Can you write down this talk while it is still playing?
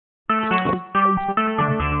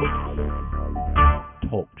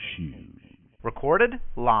Shoe. Recorded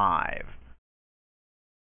live.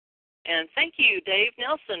 And thank you, Dave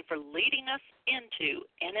Nelson, for leading us into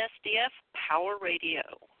NSDF Power Radio.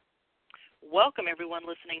 Welcome, everyone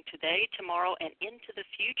listening today, tomorrow, and into the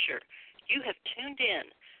future. You have tuned in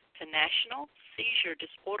to National Seizure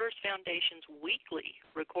Disorders Foundation's weekly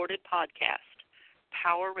recorded podcast,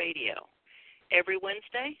 Power Radio. Every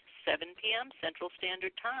Wednesday, 7 p.m. Central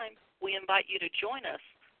Standard Time, we invite you to join us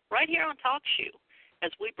right here on TalkShoe as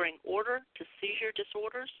we bring order to seizure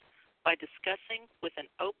disorders by discussing with an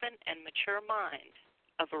open and mature mind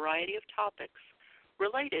a variety of topics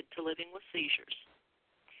related to living with seizures.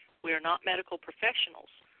 We are not medical professionals.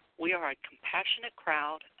 We are a compassionate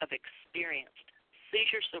crowd of experienced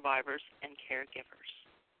seizure survivors and caregivers.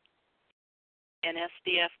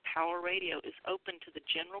 NSDF Power Radio is open to the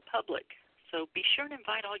general public, so be sure to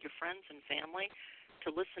invite all your friends and family to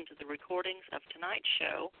listen to the recordings of tonight's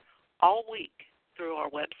show all week through our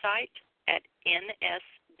website at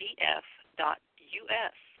nsdf.us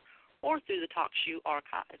or through the TalkShoe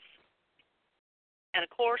archives. And, of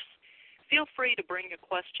course, feel free to bring your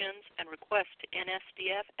questions and requests to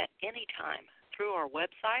NSDF at any time through our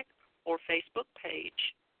website or Facebook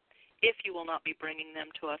page if you will not be bringing them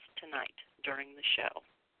to us tonight during the show.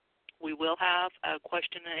 We will have a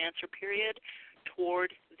question and answer period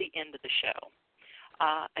toward the end of the show.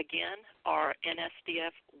 Again, our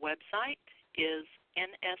NSDF website is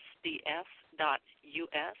nsdf.us.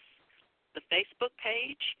 The Facebook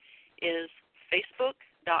page is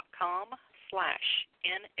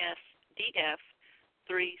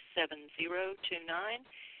facebook.com/NSDF37029.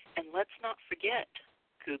 And let's not forget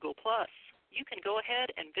Google+. You can go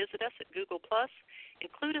ahead and visit us at Google+.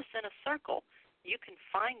 Include us in a circle. You can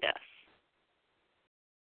find us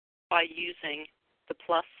by using the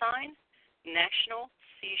plus sign, National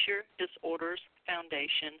Seizure Disorders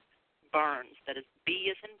Foundation, Burns. That is B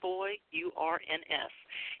as in boy, U-R-N-S.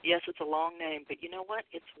 Yes, it's a long name, but you know what?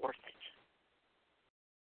 It's worth it.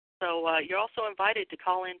 So you're also invited to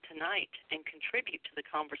call in tonight and contribute to the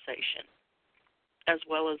conversation, as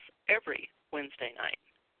well as every Wednesday night.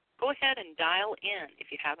 Go ahead and dial in,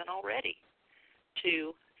 if you haven't already,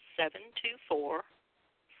 to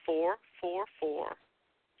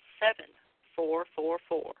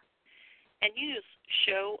 724-444-7444 and use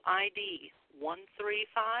show ID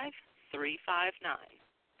 135359.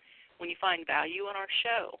 When you find value in our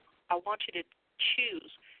show, I want you to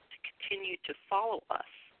choose to continue to follow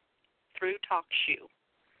us through TalkShoe.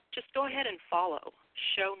 Just go ahead and follow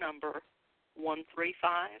show number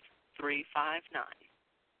 135359.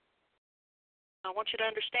 I want you to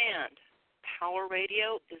understand, Power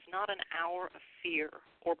Radio is not an hour of fear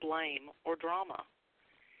or blame or drama.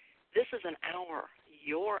 This is an hour,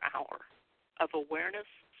 your hour, of awareness,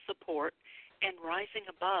 support, and rising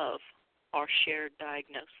above our shared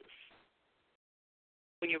diagnosis.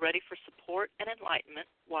 When you're ready for support and enlightenment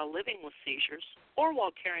while living with seizures or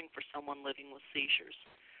while caring for someone living with seizures,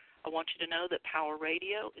 I want you to know that Power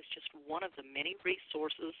Radio is just one of the many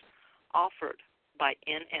resources offered by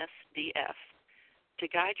NSDF to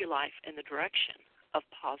guide your life in the direction of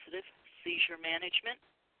positive seizure management,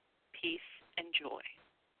 peace, and joy.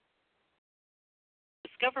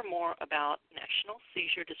 Discover more about National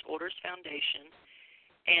Seizure Disorders Foundation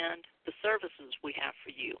and the services we have for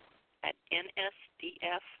you at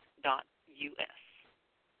nsdf.us.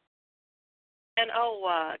 And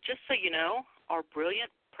just so you know, our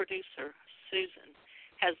brilliant producer, Susan,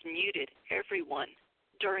 has muted everyone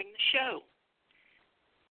during the show.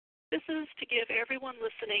 This is to give everyone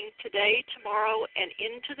listening today, tomorrow, and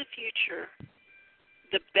into the future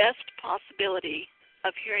the best possibility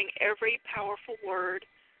of hearing every powerful word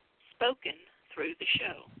spoken through the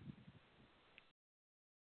show.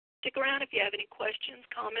 Stick around if you have any questions,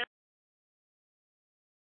 comments.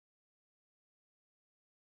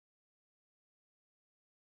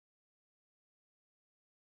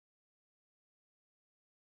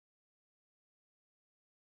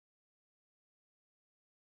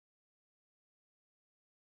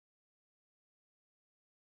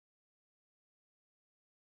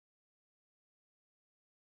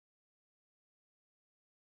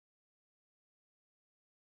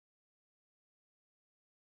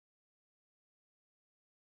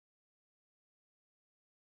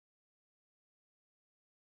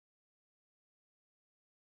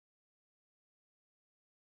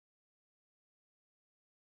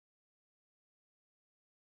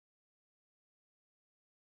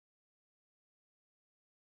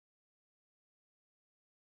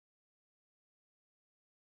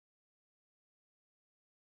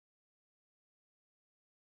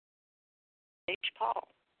 H. Paul,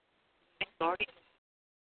 guardian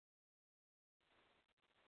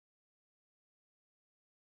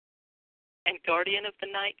and guardian of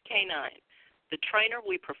the night canine, the trainer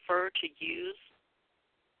we prefer to use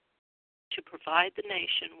to provide the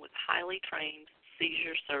nation with highly trained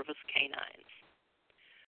seizure service canines.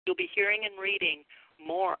 You'll be hearing and reading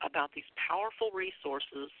more about these powerful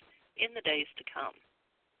resources in the days to come.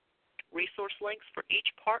 Resource links for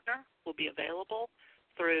each partner will be available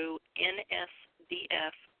through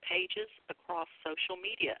NSDF pages across social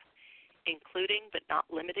media, including but not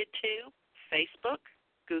limited to Facebook,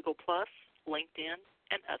 Google+, LinkedIn,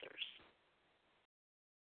 and others.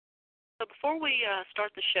 So before we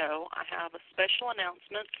start the show, I have a special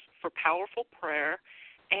announcement for powerful prayer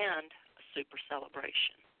and a super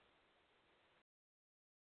celebration.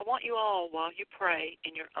 I want you all, while you pray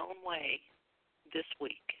in your own way this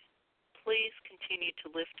week, please continue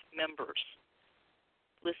to lift members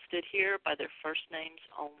listed here by their first names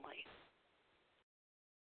only.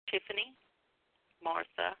 Tiffany,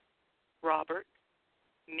 Martha, Robert,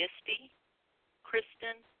 Misty,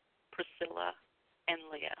 Kristen, Priscilla, and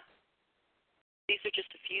Leah. These are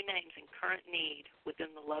just a few names in current need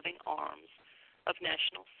within the loving arms of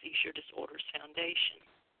National Seizure Disorders Foundation.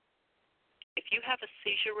 If you have a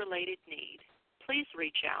seizure-related need, please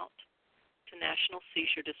reach out to National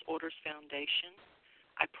Seizure Disorders Foundation.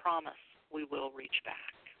 I promise we will reach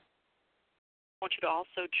back. I want you to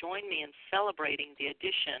also join me in celebrating the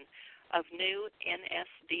addition of new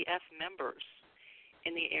NSDF members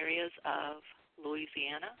in the areas of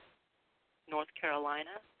Louisiana, North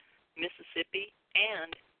Carolina, Mississippi,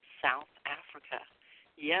 and South Africa.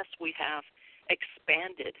 Yes, we have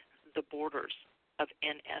expanded the borders of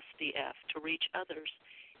NSDF to reach others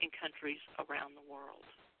in countries around the world.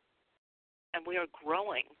 And we are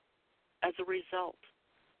growing as a result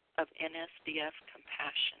of NSDF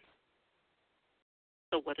Compassion.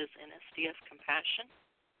 So what is NSDF Compassion?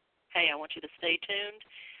 Hey, I want you to stay tuned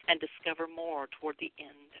and discover more toward the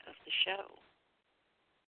end of the show.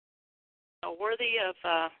 Now, worthy of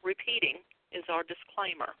repeating is our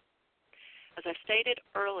disclaimer. As I stated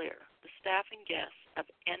earlier, the staff and guests of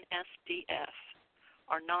NSDF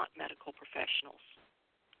are not medical professionals.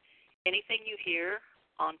 Anything you hear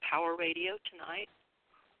on Power Radio tonight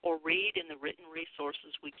or read in the written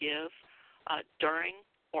resources we give during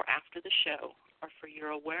or after the show are for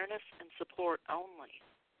your awareness and support only.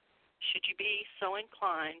 Should you be so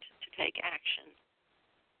inclined to take action,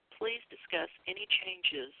 please discuss any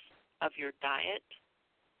changes of your diet,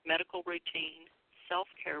 medical routine,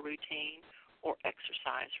 self-care routine, or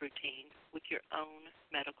exercise routine with your own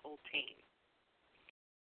medical team.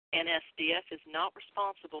 NSDF is not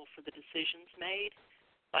responsible for the decisions made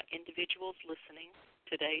by individuals listening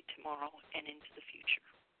today, tomorrow, and into the future.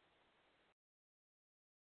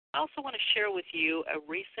 I also want to share with you a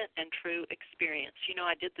recent and true experience. You know,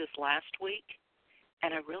 I did this last week,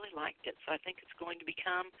 and I really liked it, so I think it's going to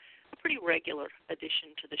become a pretty regular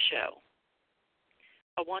addition to the show.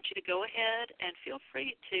 I want you to go ahead and feel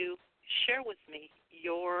free to share with me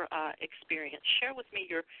your experience. Share with me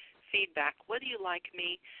your feedback, whether you like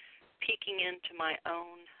me peeking into my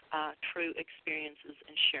own true experiences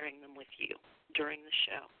and sharing them with you during the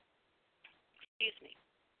show. Excuse me.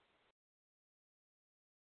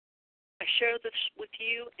 I share this with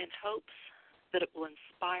you in hopes that it will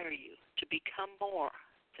inspire you to become more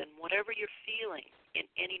than whatever you're feeling in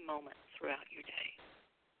any moment throughout your day.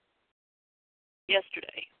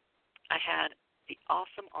 Yesterday, I had the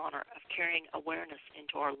awesome honor of carrying awareness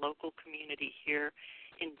into our local community here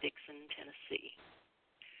in Dixon, Tennessee.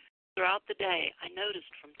 Throughout the day, I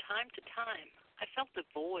noticed from time to time I felt a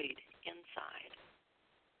void inside.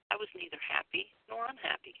 I was neither happy nor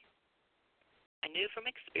unhappy. I knew from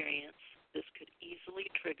experience this could easily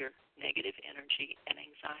trigger negative energy and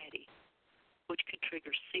anxiety, which could trigger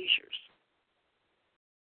seizures.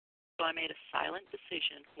 So I made a silent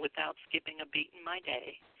decision without skipping a beat in my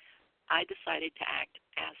day. I decided to act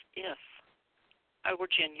as if I were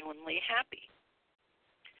genuinely happy.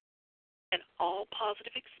 And all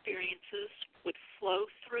positive experiences would flow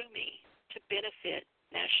through me to benefit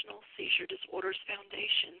National Seizure Disorders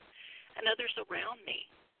Foundation and others around me,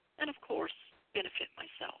 and of course, benefit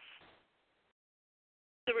myself.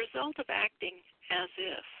 The result of acting as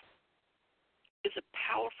if is a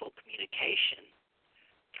powerful communication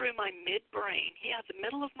through my midbrain, the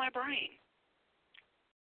middle of my brain,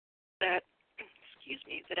 that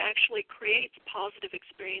actually creates positive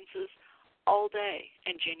experiences all day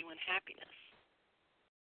and genuine happiness.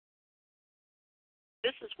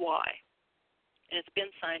 This is why, and it's been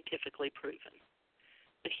scientifically proven,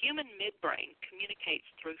 the human midbrain communicates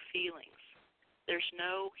through feelings. There's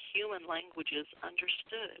no human languages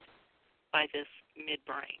understood by this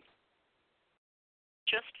midbrain.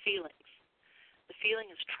 Just feelings. the feeling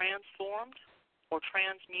is transformed or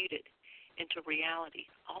transmuted into reality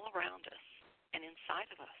all around us and inside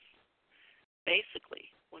of us. Basically,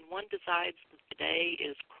 when one decides that the day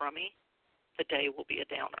is crummy, the day will be a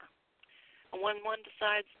downer. And when one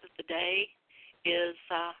decides that the day is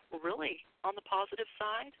really on the positive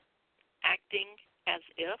side, acting as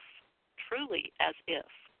if, truly as if,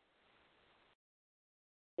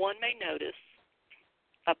 one may notice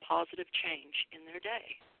a positive change in their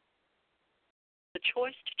day. The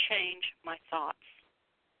choice to change my thoughts,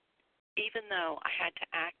 even though I had to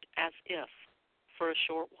act as if for a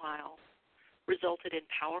short while, resulted in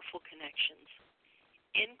powerful connections,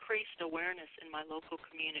 increased awareness in my local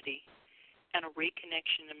community, and a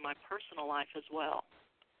reconnection in my personal life as well.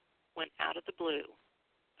 When out of the blue,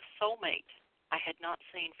 a soulmate I had not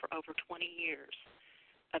seen for over 20 years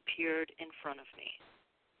appeared in front of me.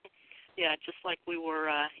 Yeah, just like we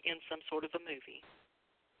were in some sort of a movie.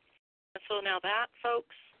 And so now that,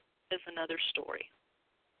 folks, is another story.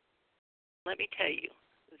 Let me tell you,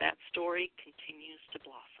 that story continues to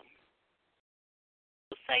blossom.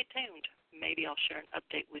 So stay tuned. Maybe I'll share an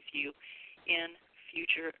update with you in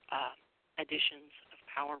future editions of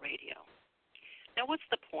Power Radio. Now, what's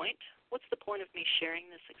the point? What's the point of me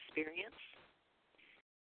sharing this experience?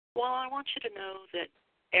 Well, I want you to know that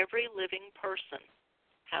every living person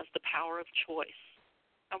has the power of choice.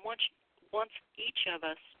 And once each of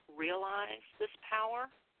us realize this power,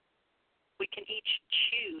 we can each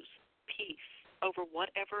choose peace over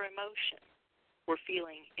whatever emotion we're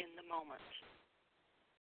feeling in the moment.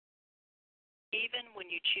 Even when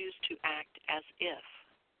you choose to act as if,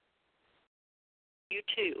 you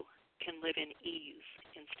too can live in ease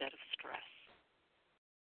instead of stress.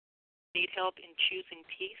 Need help in choosing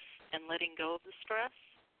peace and letting go of the stress?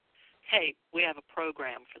 Hey, we have a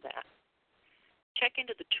program for that. Check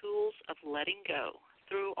into the tools of letting go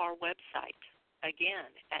through our website,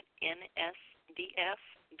 again, at NSDF.us,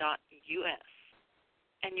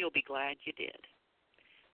 and you'll be glad you did.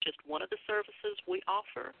 Just one of the services we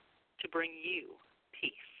offer to bring you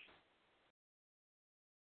peace.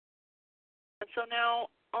 And so now,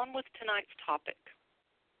 on with tonight's topic,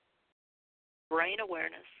 brain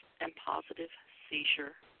awareness and positive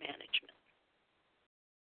seizure management.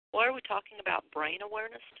 Why are we talking about brain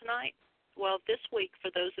awareness tonight? Well, this week,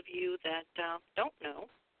 for those of you that don't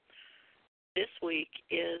know, this week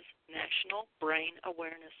is National Brain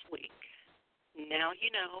Awareness Week. Now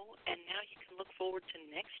you know, and now you can look forward to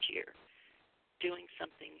next year doing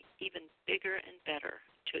something even bigger and better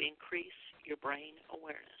to increase your brain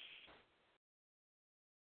awareness.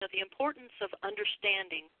 Now, the importance of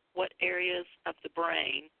understanding what areas of the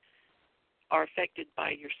brain are affected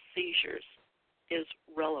by your seizures is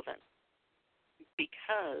relevant,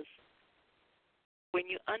 because when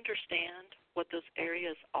you understand what those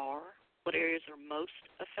areas are, what areas are most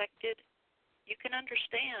affected, you can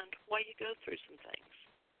understand why you go through some things.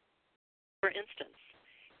 For instance,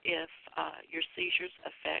 if your seizures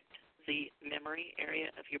affect the memory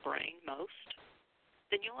area of your brain most,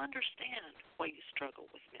 then you'll understand why you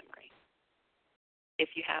struggle with memory.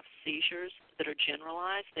 If you have seizures that are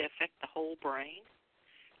generalized, they affect the whole brain,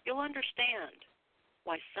 you'll understand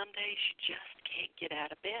why some days you just can't get out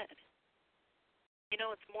of bed. You know,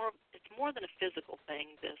 it's more than a physical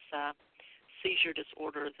thing, this seizure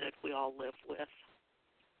disorder that we all live with.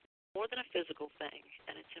 More than a physical thing,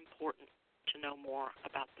 and it's important to know more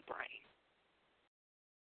about the brain.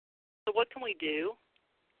 So what can we do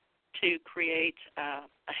to create a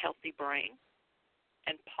healthy brain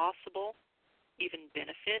and possible even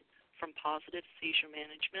benefit from positive seizure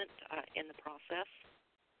management in the process?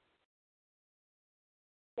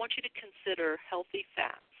 I want you to consider healthy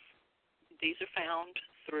fats. These are found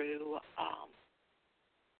through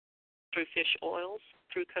fish oils,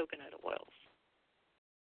 through coconut oils.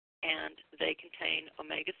 And they contain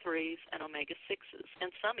omega-3s and omega-6s, and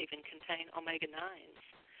some even contain omega-9s.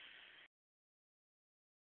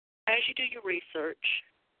 As you do your research,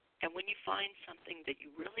 and when you find something that you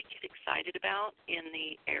really get excited about in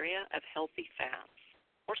the area of healthy fats,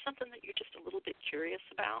 or something that you're just a little bit curious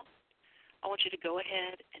about, I want you to go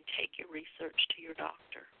ahead and take your research to your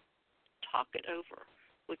doctor. Talk it over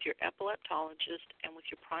with your epileptologist and with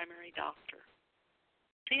your primary doctor.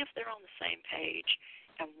 See if they're on the same page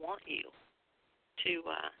and want you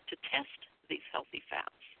to test these healthy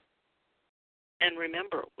fats. And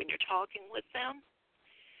remember, when you're talking with them,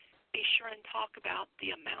 be sure and talk about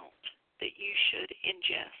the amount that you should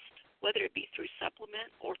ingest, whether it be through supplement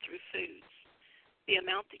or through foods, the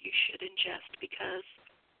amount that you should ingest, because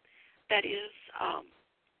that is,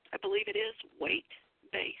 I believe it is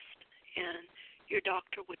weight-based, and your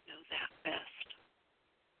doctor would know that best.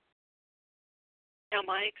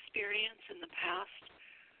 my experience in the past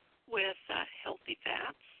with healthy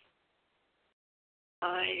fats,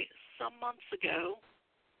 some months ago,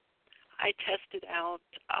 I tested out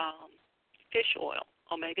fish oil,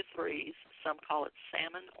 omega-3s. Some call it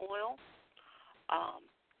salmon oil.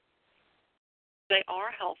 They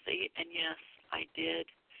are healthy, and yes, I did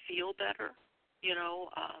feel better.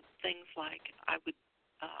 Things like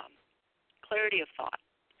clarity of thought.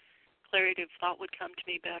 Clarity of thought would come to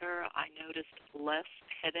me better. I noticed less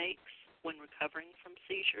headaches when recovering from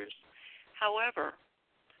seizures. However,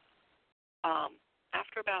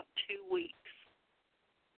 after about 2 weeks,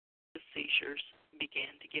 the seizures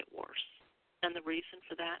began to get worse. And the reason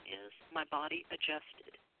for that is my body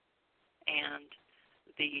adjusted. And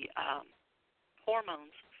the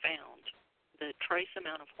hormones found, the trace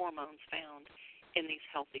amount of hormones found in these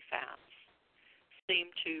healthy fats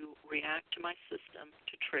seem to react to my system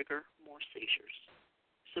to trigger more seizures.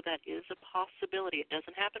 So that is a possibility. It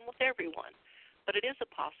doesn't happen with everyone, but it is a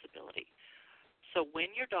possibility. So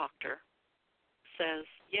when your doctor says,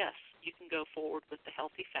 yes, you can go forward with the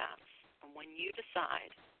healthy fats, and when you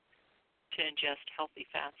decide to ingest healthy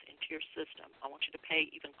fats into your system, I want you to pay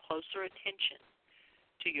even closer attention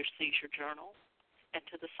to your seizure journal and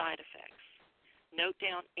to the side effects. Note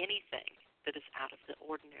down anything that is out of the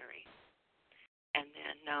ordinary. And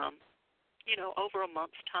then, over a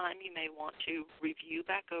month's time, you may want to review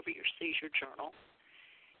back over your seizure journal.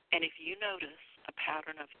 And if you notice a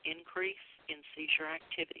pattern of increase in seizure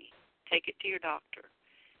activity, take it to your doctor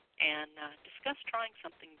and discuss trying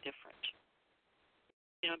something different.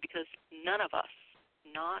 Because none of us,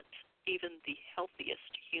 not even the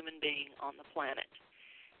healthiest human being on the planet,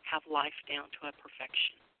 have life down to a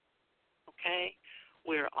perfection. Okay?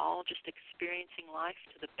 We're all just experiencing life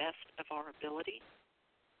to the best of our ability,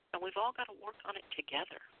 and we've all got to work on it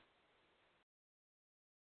together.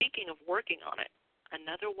 Speaking of working on it,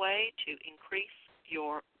 another way to increase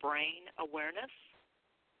your brain awareness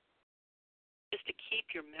is to keep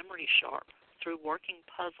your memory sharp through working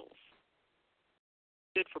puzzles.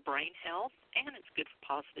 Good for brain health, and it's good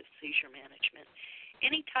for positive seizure management.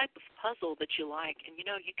 Any type of puzzle that you like, and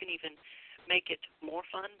you can even make it more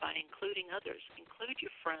fun by including others. Include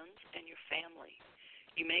your friends and your family.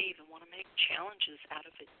 You may even want to make challenges out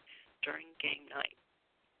of it during game night.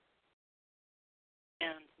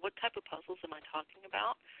 And what type of puzzles am I talking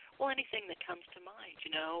about? Well, anything that comes to mind.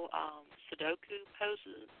 Sudoku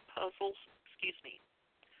puzzles,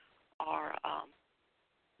 are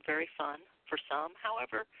very fun for some.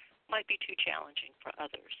 However, might be too challenging for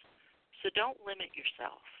others. So don't limit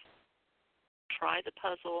yourself. Try the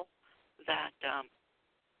puzzle that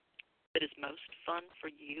is most fun for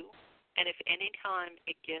you. And if any time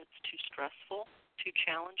it gets too stressful, too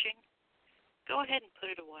challenging, go ahead and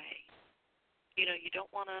put it away. You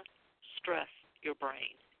don't want to stress your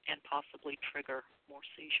brain and possibly trigger more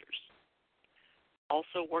seizures.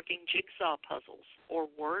 Also working jigsaw puzzles or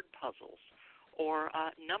word puzzles or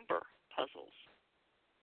number puzzles.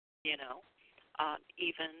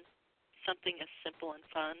 Even something as simple and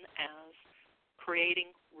fun as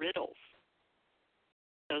creating riddles.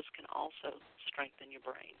 Those can also strengthen your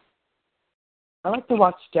brain. I like to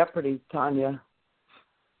watch Jeopardy, Tanya,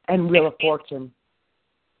 and Wheel of Fortune.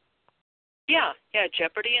 Yeah,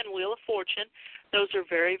 Jeopardy and Wheel of Fortune. Those are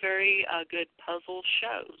very, very good puzzle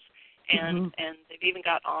shows. And they've even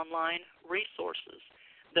got online resources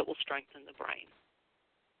that will strengthen the brain.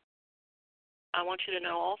 I want you to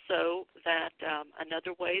know also that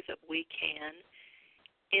another way that we can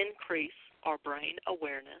increase our brain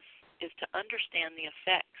awareness is to understand the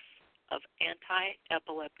effects of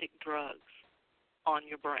anti-epileptic drugs on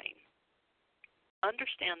your brain.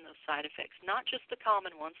 Understand those side effects, not just the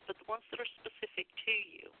common ones, but the ones that are specific to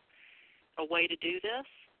you. A way to do this,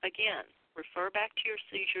 again, refer back to your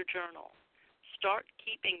seizure journal. Start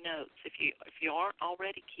keeping notes. If you aren't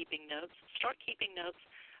already keeping notes, start keeping notes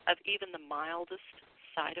of even the mildest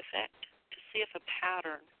side effect to see if a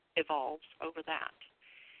pattern evolves over that.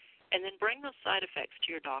 And then bring those side effects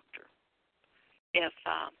to your doctor.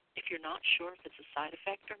 If you're not sure if it's a side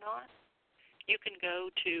effect or not, you can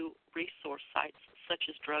go to resource sites such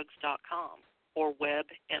as drugs.com or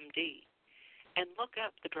WebMD and look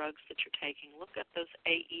up the drugs that you're taking. Look up those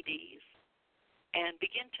AEDs and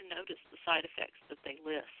begin to notice the side effects that they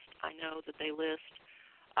list. I know that they list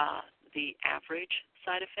the average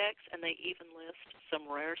side effects, and they even list some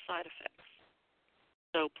rare side effects.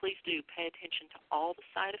 So please do pay attention to all the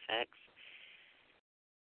side effects.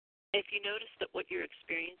 If you notice that what you're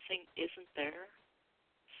experiencing isn't there,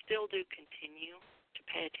 still do continue to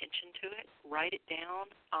pay attention to it. Write it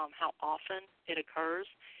down, how often it occurs,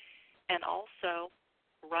 and also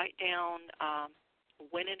write down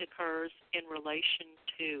when it occurs in relation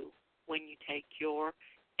to when you take your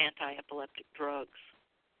anti-epileptic drugs.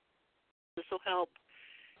 This will help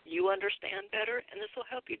you understand better, and this will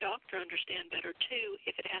help your doctor understand better, too,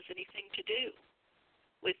 if it has anything to do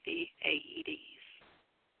with the AEDs.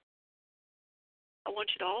 I want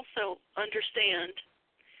you to also understand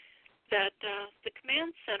that the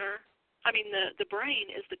brain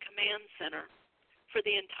is the command center for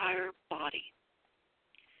the entire body.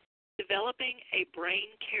 Developing a brain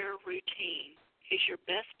care routine is your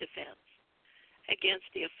best defense against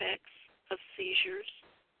the effects of seizures,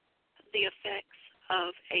 the effects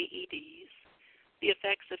of AEDs, the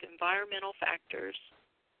effects of environmental factors,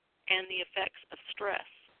 and the effects of stress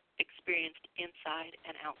experienced inside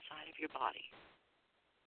and outside of your body.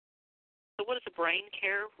 So what is a brain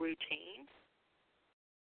care routine?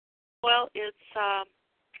 Well, it's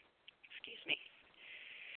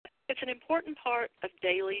an important part of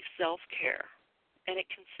daily self-care, and it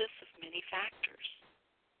consists of many factors.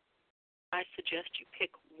 I suggest you pick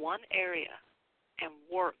one area and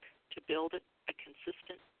work to build a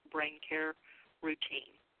consistent brain care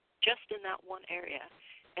routine, just in that one area,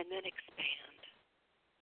 and then expand.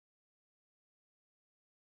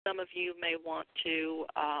 Some of you may want to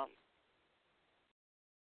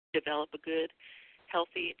develop a good,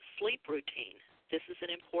 healthy sleep routine. This is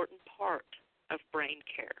an important part of brain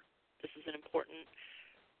care. This is an important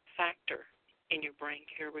factor in your brain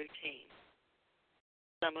care routine.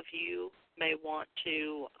 Some of you may want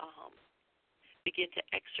to begin to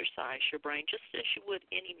exercise your brain just as you would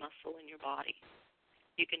any muscle in your body.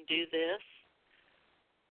 You can do this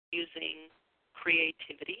using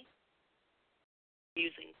creativity,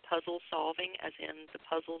 using puzzle solving, as in the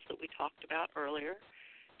puzzles that we talked about earlier,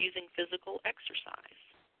 using physical exercise,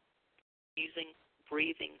 using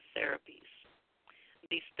breathing therapies.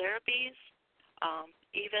 These therapies,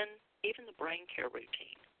 even the brain care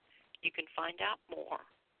routine, you can find out more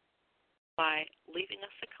by leaving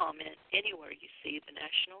us a comment anywhere you see the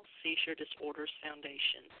National Seizure Disorders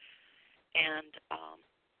Foundation, and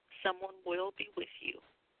someone will be with you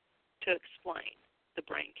to explain the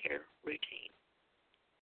brain care routine.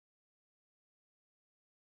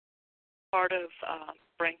 Part of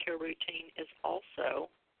brain care routine is also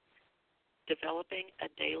developing a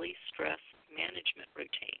daily stress management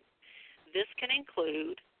routine. This can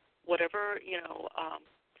include whatever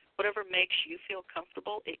makes you feel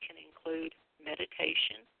comfortable. It can include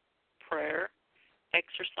meditation, prayer,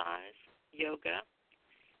 exercise, yoga,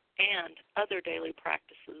 and other daily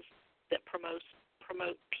practices that promote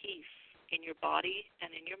peace in your body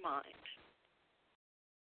and in your mind.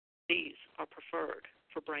 These are preferred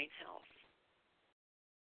for brain health.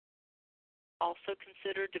 Also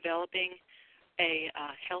consider developing a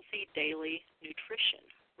healthy daily nutrition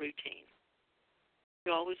routine.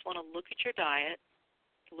 You always want to look at your diet,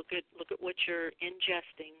 look at what you're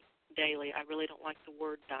ingesting daily. I really don't like the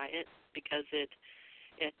word diet because it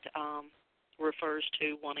refers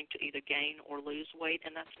to wanting to either gain or lose weight,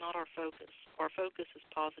 and that's not our focus. Our focus is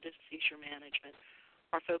positive seizure management.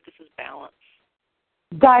 Our focus is balance.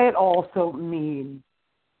 Diet also means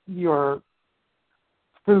your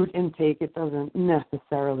food intake. It doesn't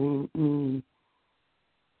necessarily mean,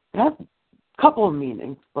 it has a couple of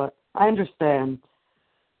meanings, but I understand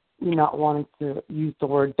you not wanting to use the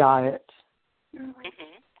word diet. Mm-hmm.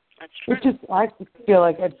 That's true. I feel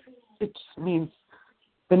like it just means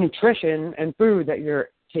the nutrition and food that you're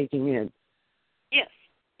taking in.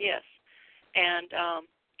 Yes. And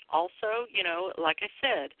also, like I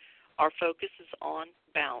said, our focus is on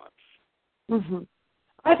balance. Mm-hmm.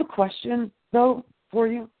 I have a question, though, for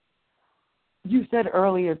you. You said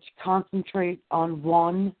earlier to concentrate on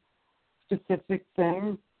one specific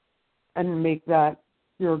thing and make that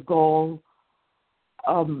your goal.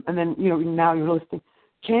 And then, now you're listening.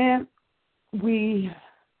 Can't we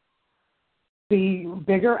be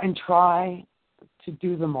bigger and try to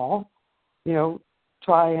do them all?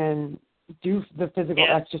 Try and do the physical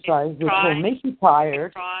exercise, which will make you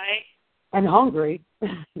tired and hungry.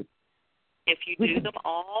 If you do them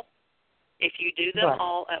all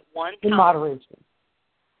at one time, in moderation.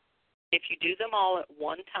 If you do them all at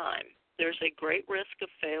one time, there's a great risk of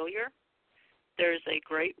failure. There's a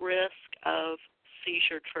great risk of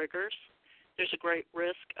seizure triggers. There's a great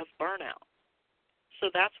risk of burnout. So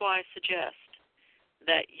that's why I suggest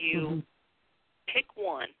that you pick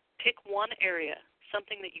one area,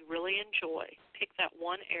 something that you really enjoy. Pick that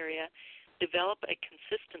one area, develop a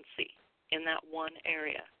consistency in that one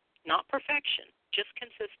area. Not perfection, just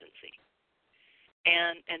consistency.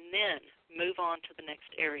 And then move on to the next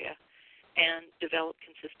area and develop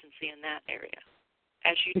consistency in that area.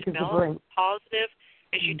 As you develop positive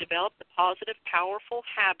As you develop the positive, powerful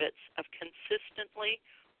habits of consistently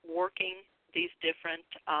working these different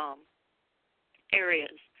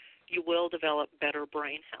areas, you will develop better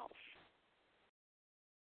brain health.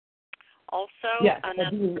 Also, yes, I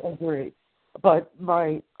do agree. But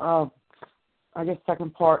my, I guess,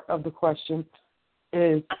 second part of the question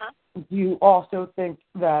is, do you also think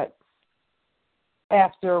that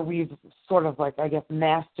after we've sort of, like, I guess,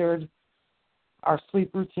 mastered our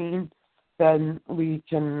sleep routine, then we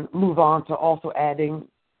can move on to also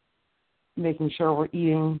making sure we're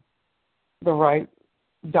eating the right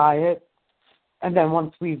diet, and then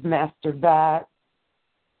once we've mastered that,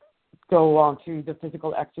 go on to the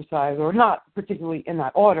physical exercise, or not particularly in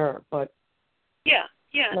that order, but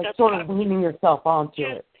like that's sort of weaning yourself onto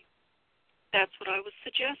it. That's what I was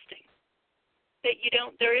suggesting. That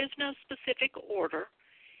there is no specific order.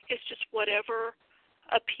 It's just whatever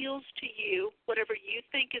appeals to you, whatever you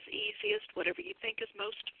think is easiest, whatever you think is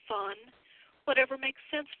most fun, whatever makes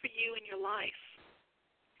sense for you in your life.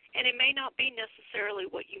 And it may not be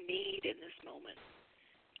necessarily what you need in this moment.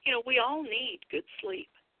 You know, we all need good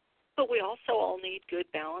sleep, but we also all need good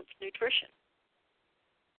balanced nutrition.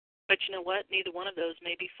 But you know what? Neither one of those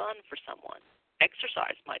may be fun for someone.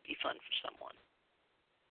 Exercise might be fun for someone.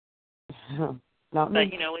 Not me.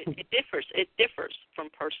 But, you know, it differs. It differs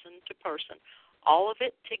from person to person. All of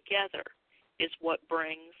it together is what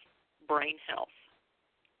brings brain health.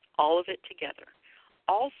 All of it together.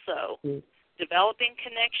 Also, developing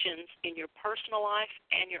connections in your personal life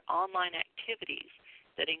and your online activities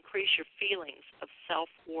that increase your feelings of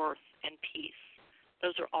self-worth and peace.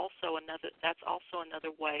 That's also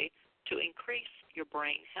another way to increase your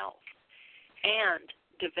brain health. And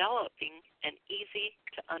developing an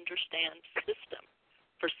easy-to-understand system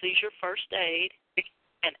for seizure first aid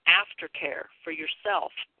and aftercare for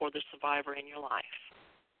yourself or the survivor in your life.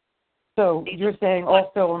 So you're saying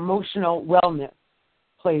also emotional wellness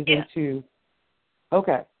plays into...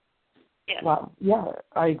 Okay. Yes. Wow. Yeah,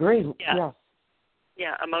 I agree. Yeah. Yes.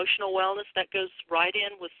 Yeah, emotional wellness, that goes right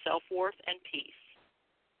in with self-worth and peace.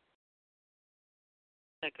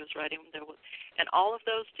 That goes right in there. And all of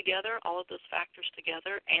those together, all of those factors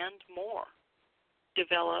together and more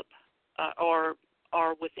develop or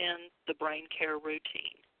are within the brain care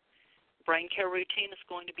routine. Brain care routine is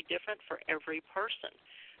going to be different for every person.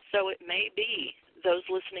 So it may be those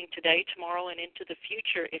listening today, tomorrow, and into the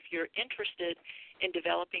future, if you're interested in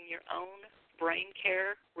developing your own brain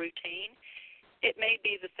care routine, it may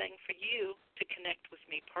be the thing for you to connect with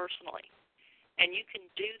me personally. And you can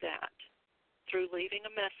do that through leaving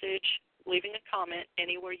a message, leaving a comment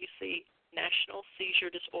anywhere you see National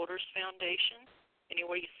Seizure Disorders Foundation,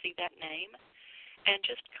 anywhere you see that name, and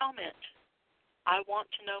just comment, I want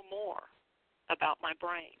to know more about my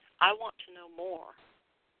brain. I want to know more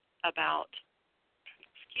about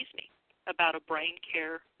a brain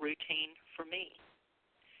care routine for me.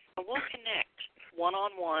 And we'll connect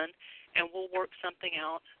one-on-one, and we'll work something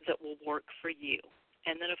out that will work for you.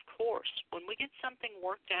 And then, of course, when we get something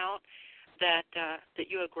worked out that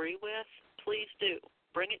you agree with, please do.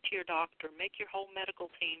 Bring it to your doctor. Make your whole medical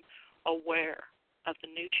team aware of the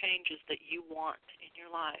new changes that you want in your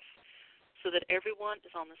life so that everyone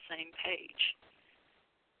is on the same page,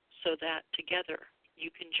 so that together you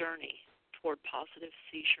can journey toward positive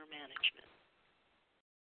seizure management.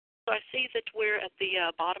 So I see that we're at the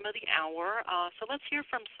bottom of the hour, so let's hear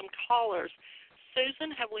from some callers. Susan,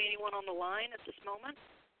 have we anyone on the line at this moment?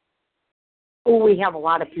 Oh, we have a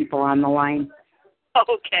lot of people on the line.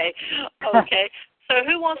 Okay. So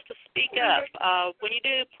who wants to speak up? When you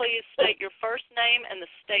do, please state your first name and the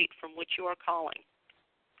state from which you are calling.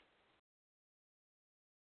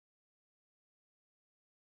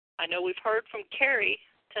 I know we've heard from Carrie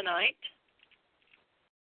tonight.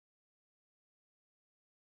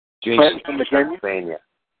 Jason from Pennsylvania.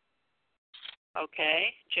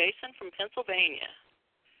 Okay, Jason from Pennsylvania.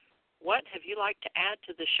 What have you like to add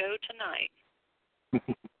to the show tonight?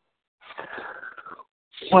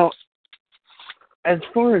 Well, as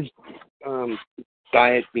far as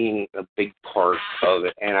diet being a big part of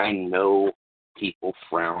it, and I know people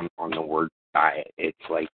frown on the word diet. It's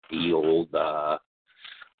like the old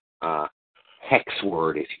hex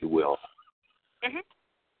word, if you will.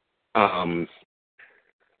 Mm-hmm.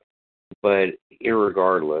 But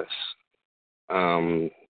irregardless,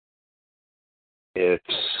 it's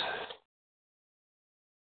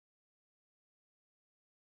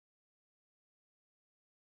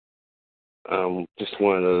just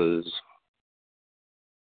one of those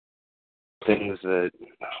things that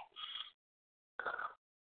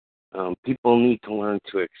people need to learn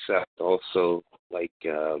to accept. Also, like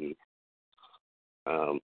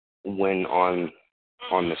when on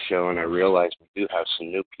on the show, and I realized we do have some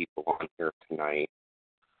new people on here tonight.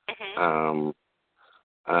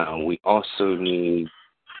 We also need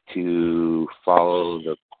to follow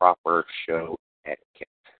the proper show etiquette.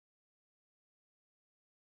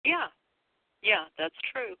 Yeah, that's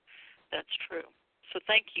true. That's true. So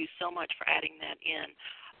thank you so much for adding that in.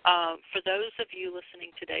 For those of you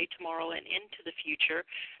listening today, tomorrow, and into the future,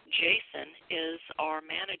 Jason is our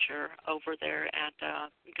manager over there at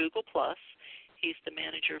Google+. He's the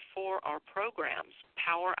manager for our programs,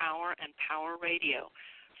 Power Hour and Power Radio.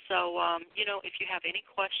 So, if you have any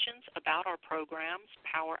questions about our programs,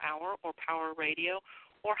 Power Hour or Power Radio,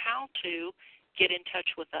 or how to get in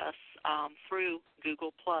touch with us through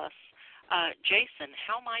Google+, Jason,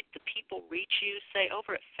 how might the people reach you, say,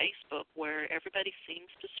 over at Facebook, where everybody seems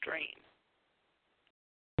to stream?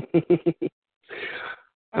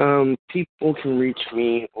 People can reach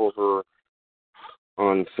me over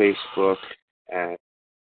on Facebook at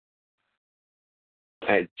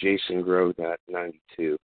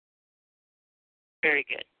JasonGrove.92. Very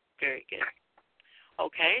good. Very good.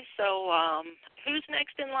 Okay, so who's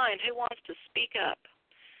next in line? Who wants to speak up?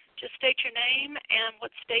 Just state your name and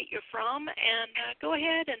what state you're from, and go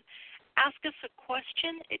ahead and ask us a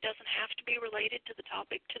question. It doesn't have to be related to the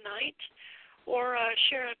topic tonight, or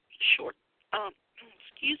share a short,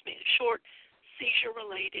 short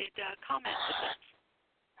seizure-related comment with us.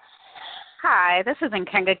 Hi, this is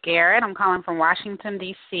Nkenga Garrett. I'm calling from Washington,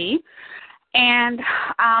 D.C., and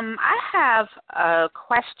I have a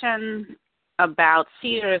question about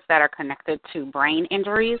seizures that are connected to brain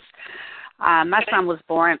injuries. My son was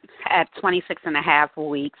born at 26 and a half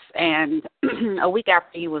weeks, and a week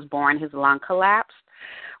after he was born, his lung collapsed,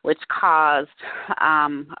 which caused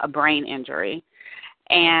a brain injury.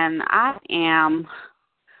 And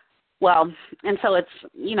so it's,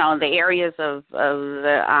 the areas of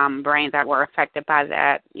the brain that were affected by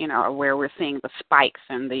that, are where we're seeing the spikes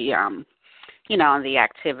and the, the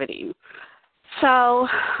activity. So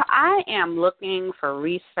I am looking for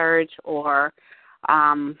research or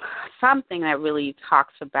something that really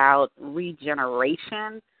talks about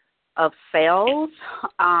regeneration of cells.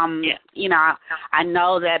 I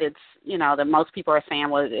know that it's, that most people are saying,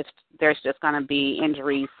 well, there's just going to be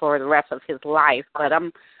injury for the rest of his life, but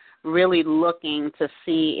I'm really looking to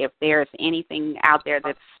see if there's anything out there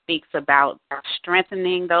that speaks about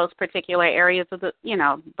strengthening those particular areas of the,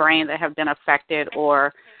 brain that have been affected,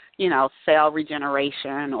 or, cell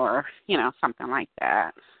regeneration, or, something like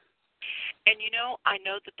that. And, I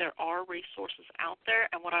know that there are resources out there,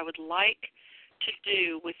 and what I would like to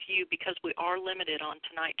do with you, because we are limited on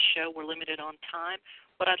tonight's show, we're limited on time,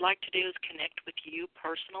 what I'd like to do is connect with you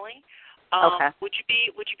personally. Okay. Would you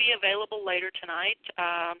be available later tonight,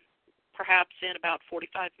 perhaps in about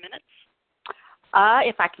 45 minutes?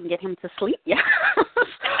 If I can get him to sleep, yeah.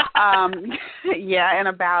 In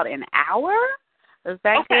about an hour. Is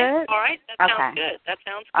that good? All right. That sounds good. That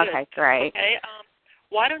sounds good. Okay, great. Okay.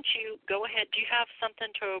 Why don't you go ahead? Do you have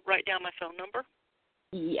something to write down my phone number?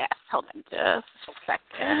 Yes. Hold on just a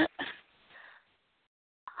second.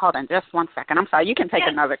 Hold on just 1 second. I'm sorry. You can take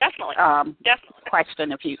another definitely.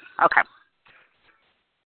 question if you. Okay.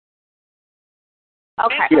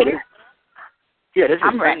 Okay. This is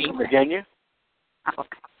I'm ready. From Virginia.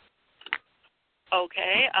 Okay.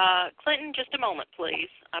 Okay. Clinton, just a moment, please.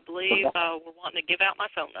 I believe we're wanting to give out my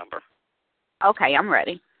phone number. Okay, I'm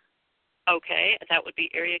ready. Okay, that would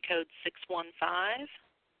be area code 615.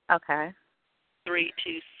 Okay. 326-0449.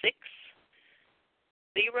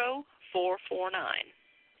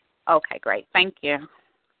 Okay, great. Thank you.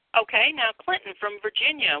 Okay, now Clinton from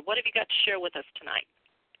Virginia, what have you got to share with us tonight?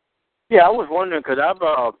 Yeah, I was wondering, because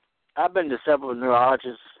I've been to several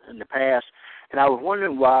neurologists in the past, and I was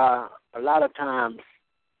wondering why a lot of times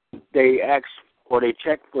they ask or they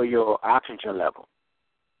check for your oxygen level.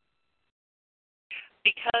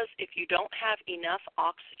 Because if you don't have enough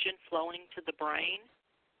oxygen flowing to the brain,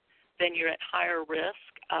 then you're at higher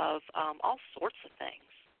risk of all sorts of things.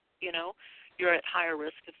 You're at higher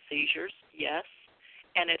risk of seizures, yes,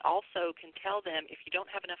 and it also can tell them if you don't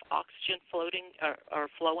have enough oxygen flowing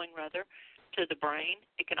to the brain.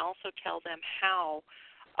 It can also tell them how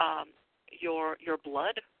your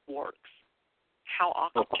blood works, how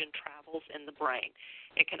oxygen travels in the brain.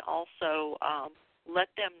 It can also let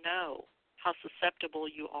them know how susceptible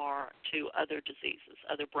you are to other diseases,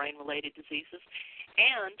 other brain-related diseases,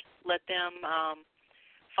 and let them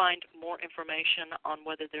find more information on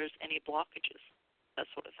whether there's any blockages, that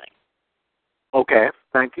sort of thing. Okay,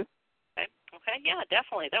 thank you. Okay, yeah,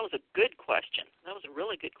 definitely. That was a good question. That was a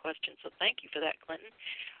really good question, so thank you for that, Clinton.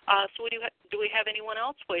 So do we have anyone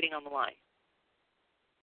else waiting on the line?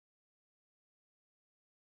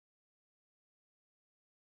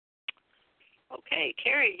 Okay,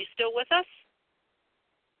 Carrie, you still with us?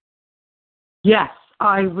 Yes,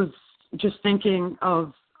 I was just thinking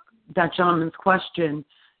of that gentleman's question,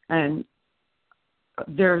 and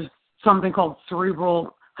there's something called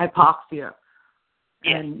cerebral hypoxia,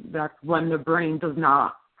 and that's when the brain does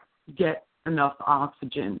not get enough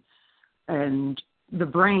oxygen. And the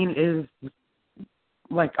brain is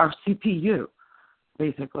like our CPU,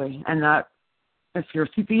 basically, and that if your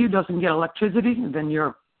CPU doesn't get electricity, then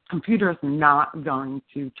your computer is not going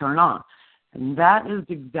to turn on. And that's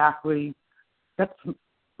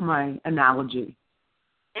my analogy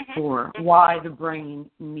for why the brain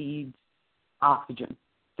needs oxygen.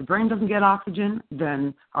 If the brain doesn't get oxygen,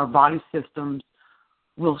 then our body systems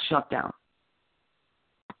will shut down.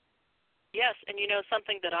 Yes, and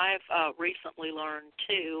something that I've recently learned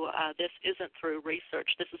too, this isn't through research,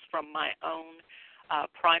 this is from my own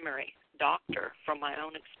primary doctor, from my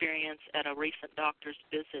own experience at a recent doctor's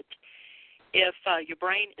visit. If your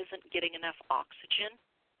brain isn't getting enough oxygen,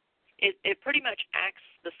 it pretty much acts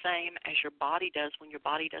the same as your body does when your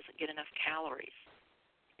body doesn't get enough calories.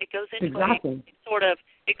 It goes into a sort of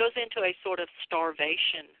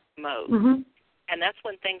starvation mode, and that's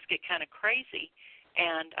when things get kind of crazy,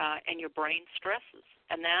 and your brain stresses,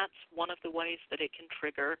 and that's one of the ways that it can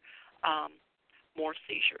trigger more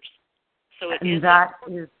seizures. So it is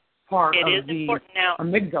part it of is the important. Now,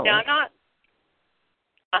 amygdala. Now I'm not.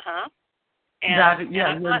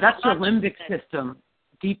 That's your limbic system,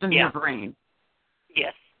 deep in your brain.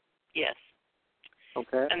 Yes.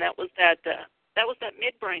 Okay. And that was that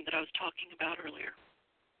midbrain that I was talking about earlier.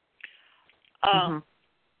 Now,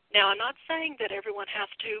 I'm not saying that everyone has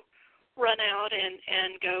to run out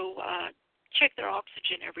and go check their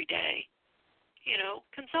oxygen every day.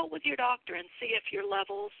 Consult with your doctor and see if your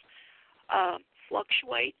levels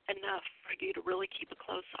fluctuate enough for you to really keep a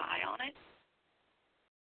close eye on it.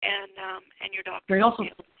 And your doctor will be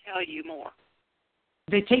able to tell you more.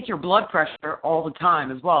 They take your blood pressure all the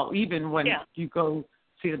time as well, even when you go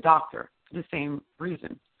see the doctor for the same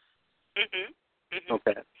reason.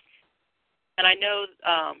 Okay. And I know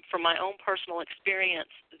from my own personal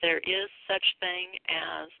experience, there is such thing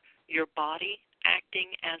as your body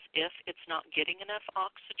acting as if it's not getting enough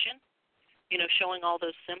oxygen, showing all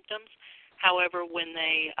those symptoms. However, when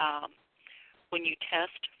you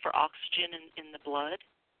test for oxygen in the blood,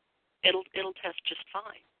 it'll test just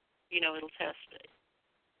fine. It'll test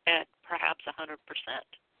at perhaps 100%.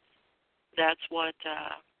 That's what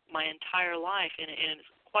my entire life, and it's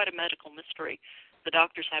quite a medical mystery. The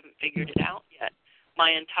doctors haven't figured it out yet.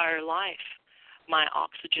 My entire life, my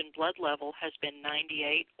oxygen blood level has been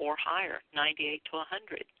 98 or higher, 98 to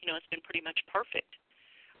 100. It's been pretty much perfect.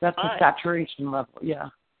 That's the saturation level, Yeah,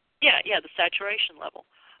 the saturation level.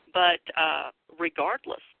 But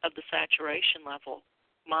regardless of the saturation level,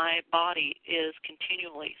 my body is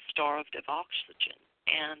continually starved of oxygen,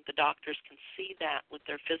 and the doctors can see that with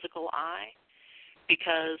their physical eye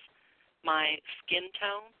because my skin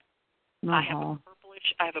tone, I have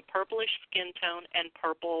a purplish skin tone and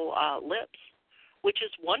purple lips, which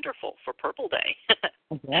is wonderful for Purple Day.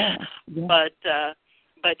 But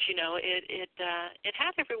it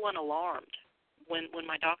had everyone alarmed. When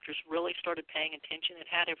my doctors really started paying attention, it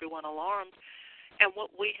had everyone alarmed. And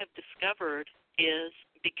what we have discovered is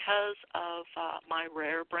because of my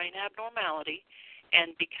rare brain abnormality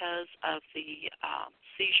and because of the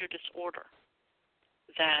seizure disorder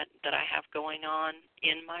that I have going on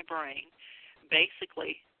in my brain,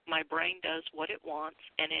 basically my brain does what it wants,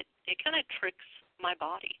 and it kind of tricks my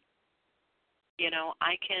body.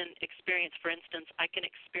 I can experience, for instance,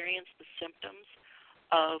 the symptoms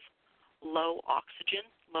of low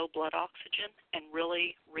blood oxygen, and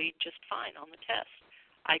really read just fine on the test.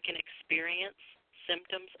 I can experience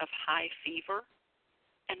symptoms of high fever,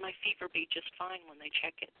 and my fever be just fine when they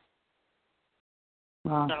check it.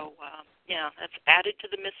 Wow. So, that's added to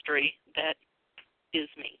the mystery that is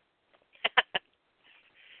me.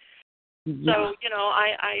 So,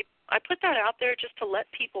 I put that out there just to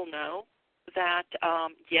let people know that,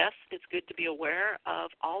 yes, it's good to be aware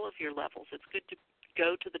of all of your levels. It's good to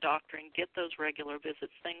go to the doctor and get those regular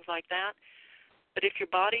visits, things like that. But if your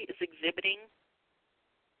body is exhibiting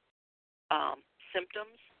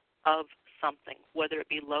symptoms of something, whether it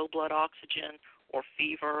be low blood oxygen or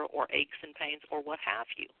fever or aches and pains or what have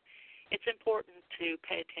you, it's important to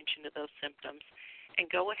pay attention to those symptoms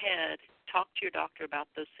and go ahead, talk to your doctor about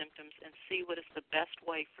those symptoms and see what is the best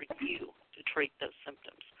way for you to treat those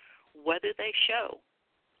symptoms, whether they show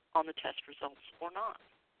on the test results or not.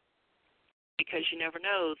 Because you never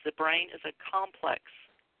know, the brain is a complex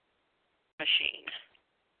machine.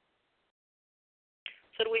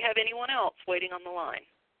 So do we have anyone else waiting on the line?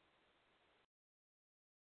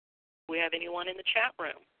 Do we have anyone in the chat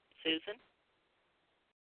room? Susan?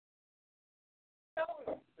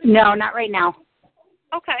 No, not right now.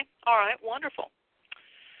 Okay. All right. Wonderful.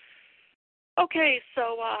 Okay.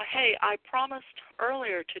 So, hey, I promised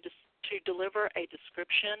earlier to deliver a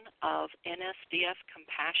description of NSDF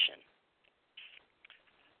compassion.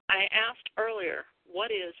 I asked earlier,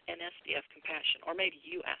 what is NSDF compassion? Or maybe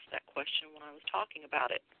you asked that question when I was talking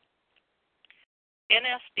about it.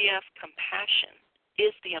 NSDF compassion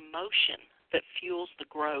is the emotion that fuels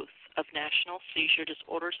the growth of National Seizure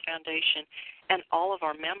Disorders Foundation and all of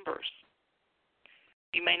our members.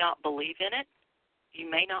 You may not believe in it, you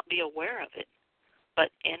may not be aware of it,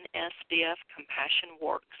 but NSDF compassion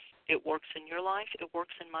works. It works in your life, it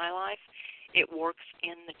works in my life, it works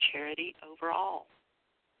in the charity overall.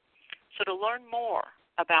 So to learn more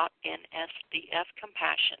about NSDF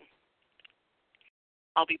compassion,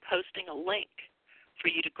 I'll be posting a link for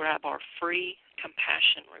you to grab our free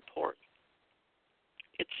compassion report.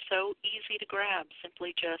 It's so easy to grab.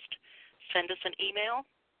 Simply just send us an email,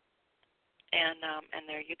 and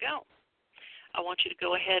there you go. I want you to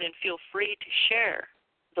go ahead and feel free to share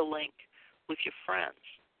the link with your friends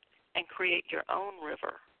and create your own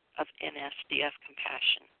river of NSDF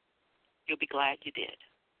compassion. You'll be glad you did.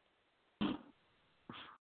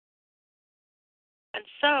 And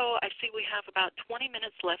so I see we have about 20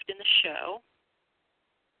 minutes left in the show.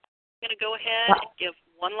 I'm going to go ahead and give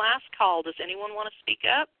one last call. Does anyone want to speak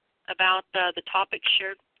up about the topic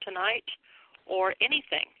shared tonight or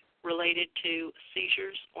anything related to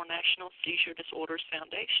seizures or National Seizure Disorders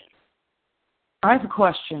Foundation? I have a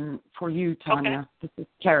question for you, Tanya. Okay. This is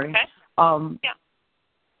Carrie. Okay. Yeah.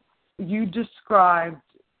 You described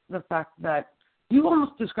the fact that you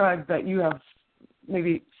almost described that you have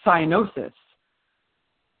maybe cyanosis,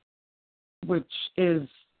 which is,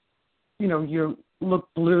 you look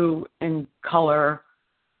blue in color,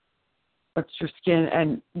 that's your skin,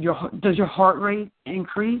 and does your heart rate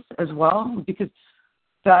increase as well? Because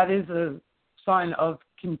that is a sign of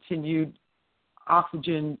continued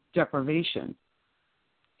oxygen deprivation.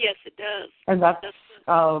 Yes, it does. And that's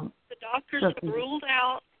the doctors have ruled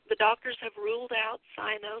out. The doctors have ruled out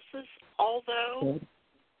cyanosis, although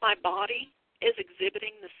my body is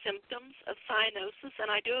exhibiting the symptoms of cyanosis,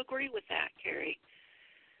 and I do agree with that, Carrie.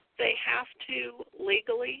 They have to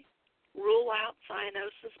legally rule out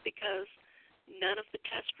cyanosis because none of the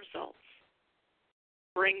test results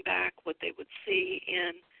bring back what they would see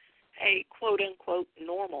in a quote-unquote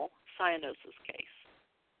normal cyanosis case.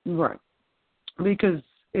 Right. Because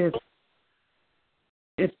if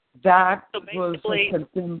that was a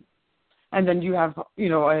symptom, and then you have,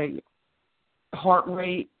 a heart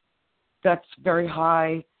rate that's very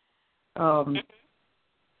high,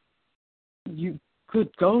 you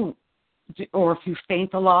could go, or if you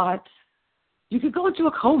faint a lot, you could go into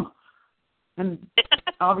a coma and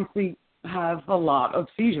obviously have a lot of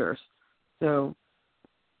seizures. So,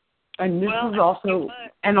 and this is also,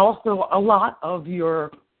 and also a lot of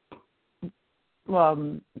your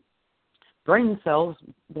brain cells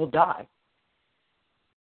will die.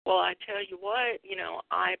 Well, I tell you what,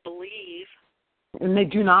 I believe. And they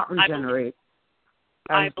do not regenerate.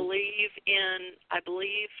 I believe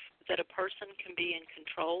that a person can be in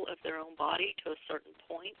control of their own body to a certain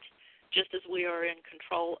point, just as we are in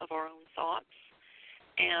control of our own thoughts.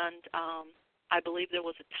 And I believe there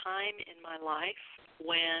was a time in my life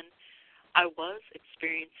when I was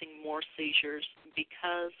experiencing more seizures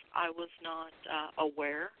because I was not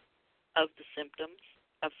aware of the symptoms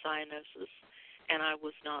of cyanosis, and I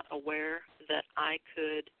was not aware that I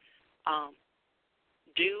could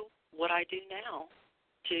do what I do now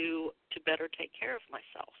to better take care of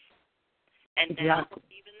myself. And now,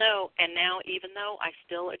 even though I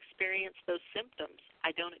still experience those symptoms,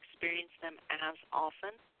 I don't experience them as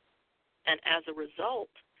often, and as a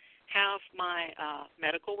result, have my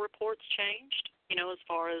medical reports changed, as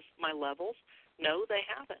far as my levels? No, they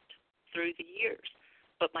haven't through the years.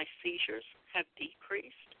 But my seizures have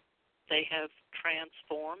decreased. They have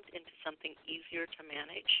transformed into something easier to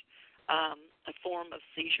manage, a form of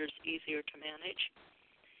seizures easier to manage.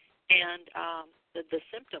 And the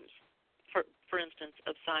symptoms, for instance,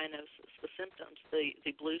 of cyanosis, the symptoms,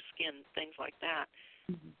 the blue skin, things like that,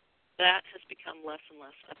 that has become less and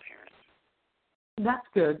less apparent. That's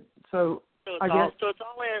good. So it's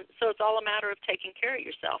all a matter of taking care of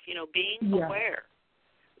yourself. Being aware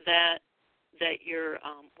that you're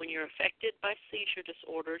when you're affected by seizure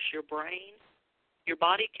disorders, your brain, your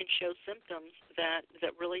body can show symptoms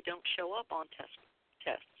that really don't show up on tests.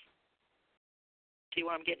 See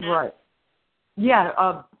what I'm getting at? Right.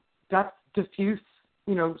 Yeah. That's diffuse,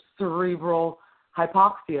 cerebral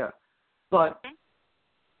hypoxia, but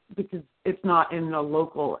because it's not in a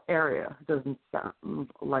local area. It doesn't sound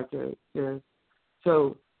like it is.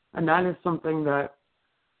 So, and that is something that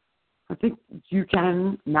I think you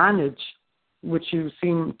can manage, which you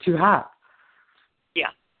seem to have.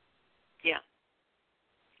 Yeah.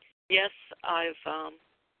 Yes, I've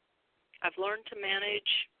learned to manage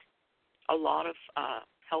a lot of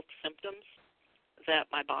health symptoms that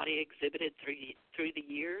my body exhibited through the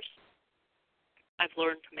years. I've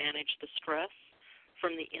learned to manage the stress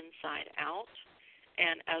from the inside out,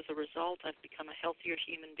 and as a result, I've become a healthier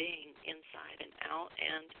human being inside and out,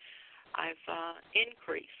 and I've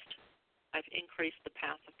increased the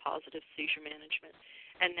path of positive seizure management,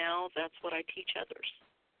 and now that's what I teach others.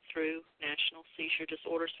 Through National Seizure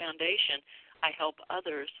Disorders Foundation, I help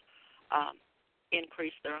others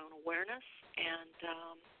increase their own awareness and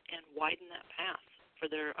widen that path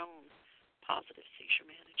for their own positive seizure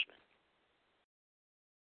management.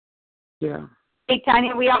 Yeah. Hey,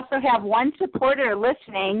 Tanya, we also have one supporter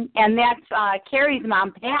listening, and that's Carrie's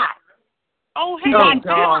mom, Pat. Oh, hey. She's on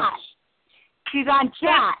chat. She's on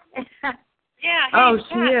chat. Yeah. Hey, oh,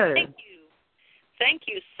 Pat, she is. Thank you. Thank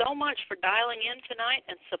you so much for dialing in tonight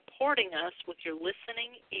and supporting us with your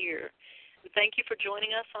listening ear. And thank you for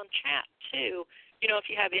joining us on chat, too. You know, if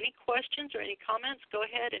you have any questions or any comments, go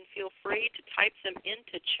ahead and feel free to type them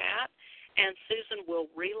into chat, and Susan will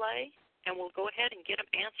relay, and we'll go ahead and get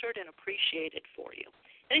them answered and appreciated for you.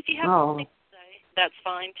 And if you have nothing to say, that's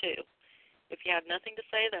fine, too. If you have nothing to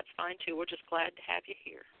say, that's fine, too. We're just glad to have you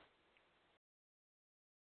here.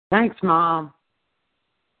 Thanks, Mom.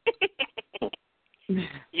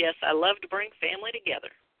 Yes, I love to bring family together.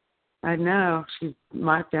 I know.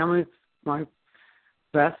 My family's my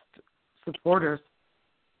best supporters.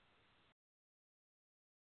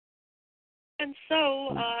 And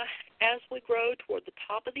so, as we grow toward the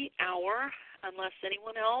top of the hour, unless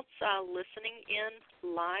anyone else listening in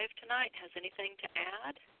live tonight has anything to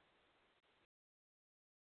add,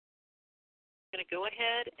 I'm going to go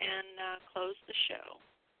ahead and close the show.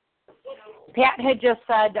 Pat had just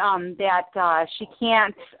said that she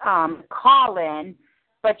can't call in,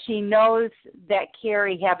 but she knows that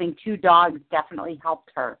Carrie having 2 dogs definitely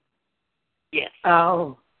helped her. Yes.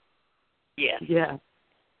 Oh. Yes. Yeah.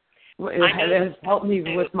 Well, it has helped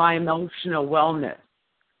me with my emotional wellness.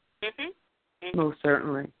 Mm-hmm. Most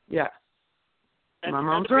certainly. Yes. That's my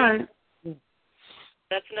mom's right.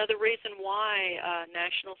 That's another reason why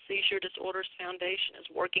National Seizure Disorders Foundation is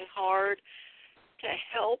working hard to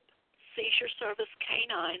help seizure service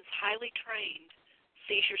canines, highly trained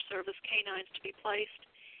seizure service canines, to be placed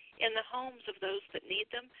in the homes of those that need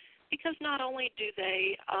them, because not only do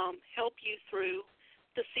they help you through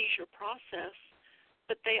the seizure process,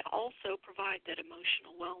 but they also provide that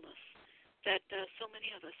emotional wellness that so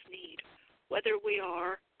many of us need, whether we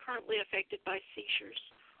are currently affected by seizures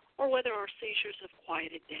or whether our seizures have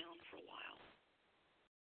quieted down for a while.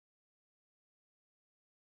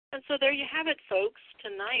 And so there you have it, folks.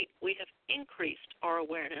 Tonight we have increased our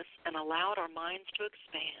awareness and allowed our minds to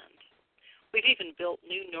expand. We've even built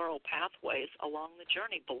new neural pathways along the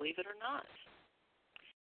journey, believe it or not.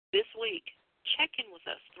 This week, check in with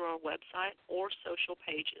us through our website or social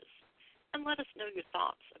pages and let us know your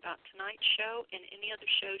thoughts about tonight's show and any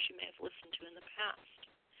other shows you may have listened to in the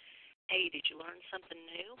past. Hey, did you learn something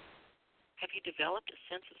new? Have you developed a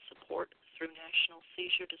sense of support through National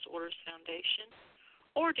Seizure Disorders Foundation?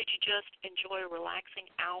 Or did you just enjoy a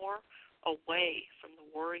relaxing hour away from the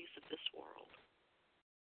worries of this world?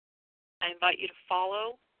 I invite you to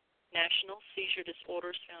follow National Seizure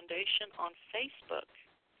Disorders Foundation on Facebook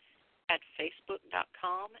at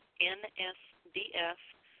facebook.com NSDF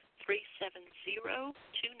 37029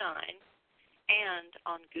 and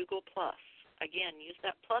on Google+. Again, use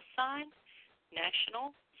that plus sign,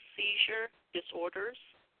 National Seizure Disorders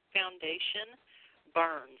Foundation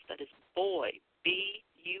Burns. That is boy,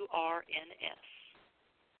 BURNS.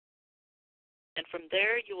 And from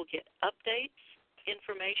there, you will get updates,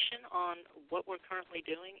 information on what we're currently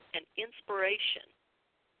doing, and inspiration.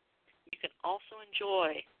 You can also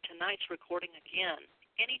enjoy tonight's recording again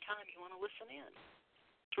anytime you want to listen in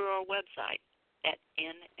through our website at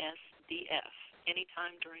NSDF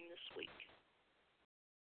anytime during this week.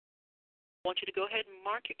 I want you to go ahead and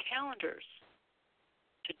mark your calendars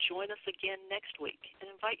to join us again next week and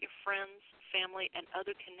invite your friends, family, and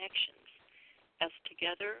other connections as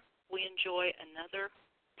together we enjoy another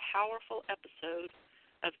powerful episode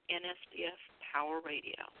of NSDF Power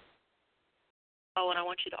Radio. Oh, and I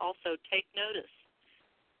want you to also take notice.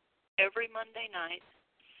 Every Monday night,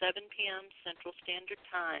 7 p.m. Central Standard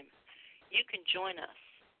Time, you can join us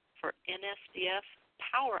for NSDF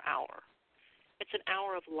Power Hour. It's an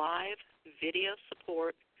hour of live video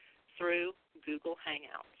support through Google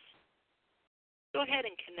Hangouts. Go ahead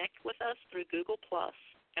and connect with us through Google+,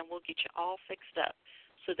 and we'll get you all fixed up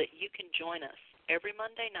so that you can join us every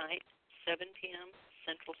Monday night, 7 p.m.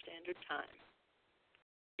 Central Standard Time.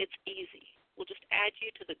 It's easy. We'll just add you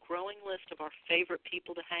to the growing list of our favorite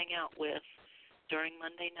people to hang out with during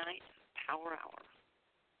Monday night Power Hour.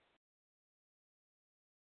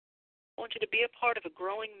 I want you to be a part of a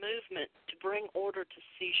growing movement to bring order to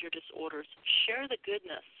seizure disorders. Share the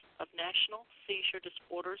goodness of National Seizure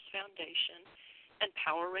Disorders Foundation and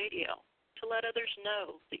Power Radio to let others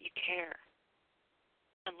know that you care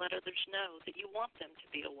and let others know that you want them to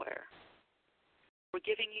be aware. We're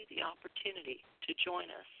giving you the opportunity to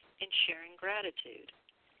join us in sharing gratitude.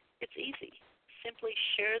 It's easy. Simply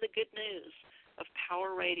share the good news of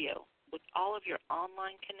Power Radio with all of your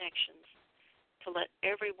online connections to let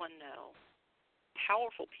everyone know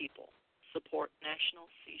powerful people support National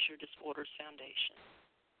Seizure Disorders Foundation.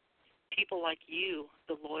 People like you,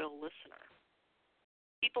 the loyal listener.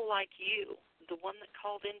 People like you, the one that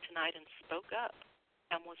called in tonight and spoke up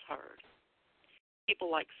and was heard. People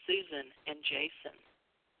like Susan and Jason,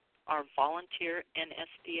 our volunteer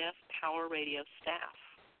NSDF Power Radio staff.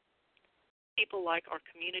 People like our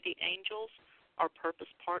community angels, our purpose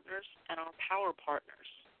partners, and our power partners.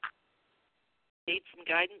 Need some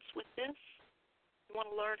guidance with this? You want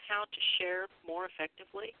to learn how to share more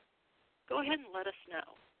effectively? Go ahead and let us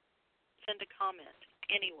know. Send a comment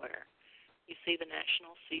anywhere you see the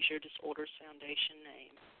National Seizure Disorders Foundation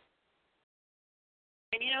name.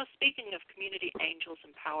 And speaking of community angels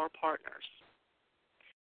and power partners,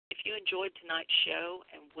 if you enjoyed tonight's show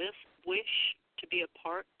and wish to be a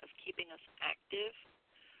part of keeping us active,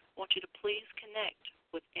 I want you to please connect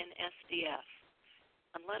with NSDF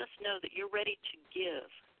and let us know that you're ready to give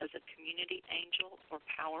as a community angel or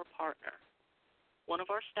power partner. One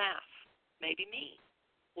of our staff, maybe me,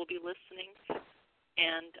 will be listening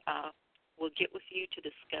and we'll get with you to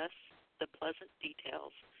discuss the pleasant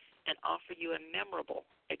details and offer you a memorable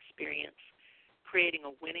experience, creating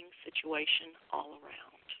a winning situation all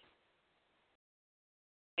around.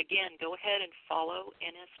 Again, go ahead and follow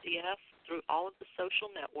NSDF through all of the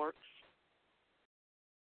social networks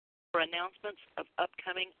for announcements of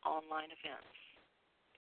upcoming online events.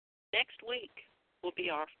 Next week will be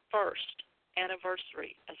our first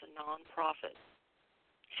anniversary as a nonprofit,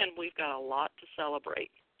 and we've got a lot to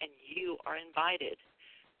celebrate, and you are invited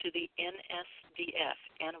to the NSDF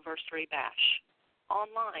Anniversary Bash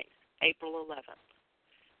online April 11th.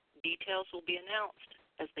 Details will be announced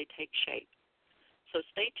as they take shape, so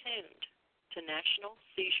stay tuned to National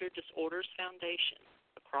Seizure Disorders Foundation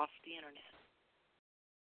across the Internet.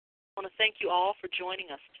 I want to thank you all for joining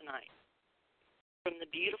us tonight. From the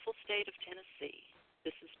beautiful state of Tennessee,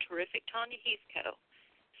 this is terrific Tanya Heathcote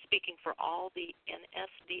speaking for all the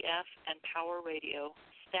NSDF and Power Radio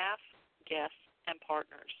staff, guests, and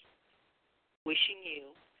partners, wishing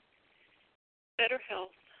you better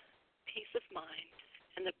health, peace of mind,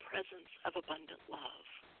 and the presence of abundant love.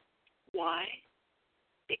 Why?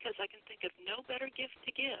 Because I can think of no better gift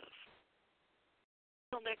to give.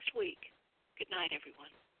 Until next week, good night,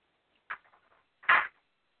 everyone.